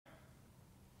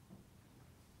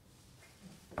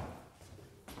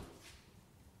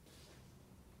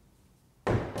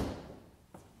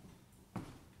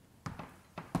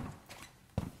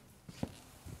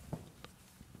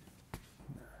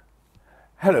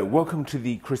Hello, welcome to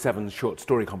the Chris Evans Short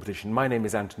Story Competition. My name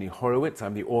is Anthony Horowitz.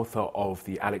 I'm the author of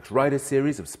the Alex Rider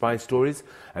series of spy stories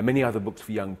and many other books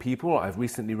for young people. I've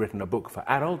recently written a book for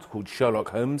adults called Sherlock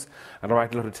Holmes, and I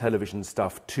write a lot of television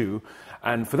stuff too.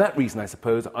 And for that reason, I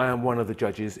suppose, I am one of the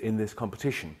judges in this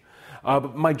competition.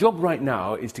 But my job right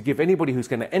now is to give anybody who's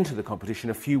going to enter the competition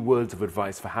a few words of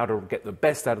advice for how to get the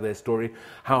best out of their story,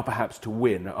 how perhaps to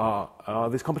win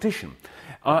this competition.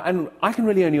 And I can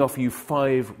really only offer you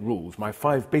 5 rules, my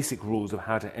 5 basic rules of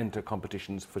how to enter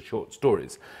competitions for short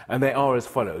stories. And they are as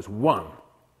follows. 1,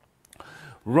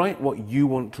 write what you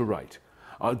want to write.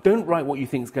 Don't write what you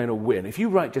think is going to win. If you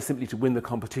write just simply to win the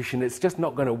competition, it's just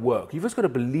not going to work. You've just got to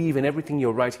believe in everything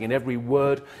you're writing, in every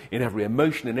word, in every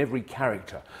emotion, in every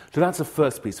character. So that's the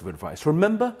first piece of advice.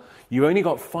 Remember, you only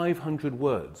got 500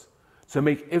 words. So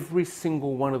make every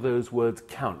single one of those words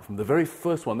count. From the very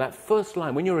first one, that first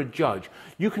line, when you're a judge,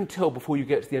 you can tell before you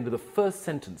get to the end of the first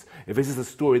sentence if this is a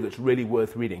story that's really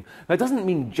worth reading. That doesn't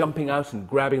mean jumping out and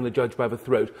grabbing the judge by the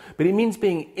throat, but it means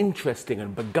being interesting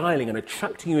and beguiling and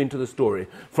attracting you into the story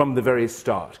from the very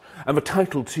start. And the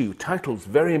title too. Title's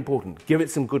very important. Give it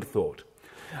some good thought.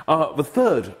 The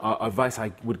third advice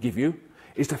I would give you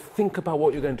is to think about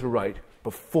what you're going to write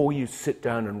before you sit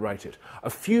down and write it. A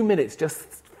few minutes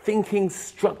just thinking,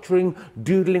 structuring,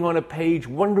 doodling on a page,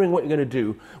 wondering what you're going to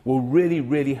do will really,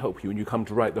 really help you when you come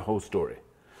to write the whole story.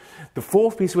 The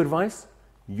fourth piece of advice,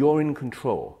 you're in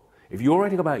control. If you're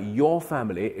writing about your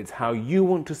family, it's how you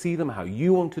want to see them, how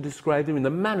you want to describe them in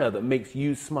the manner that makes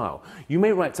you smile. You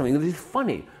may write something that is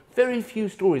funny. Very few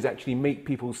stories actually make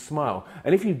people smile.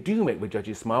 And if you do make the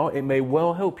judges smile, it may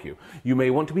well help you. You may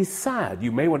want to be sad.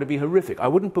 You may want to be horrific. I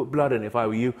wouldn't put blood in if I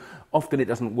were you. Often it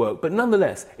doesn't work. But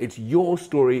nonetheless, it's your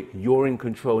story. You're in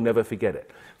control. Never forget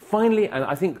it. Finally, and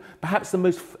I think perhaps the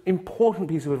most important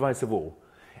piece of advice of all,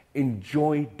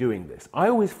 enjoy doing this. I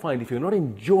always find if you're not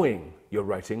enjoying your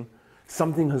writing,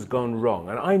 something has gone wrong.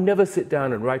 And I never sit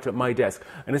down and write at my desk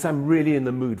unless I'm really in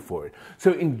the mood for it.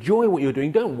 So enjoy what you're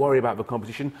doing. Don't worry about the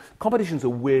competition. Competitions are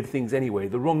weird things anyway.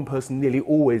 The wrong person nearly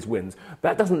always wins.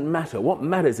 That doesn't matter. What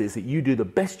matters is that you do the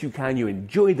best you can, you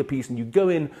enjoy the piece, and you go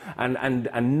in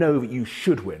and know that you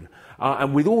should win.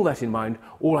 And with all that in mind,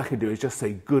 all I can do is just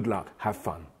say good luck, have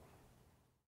fun.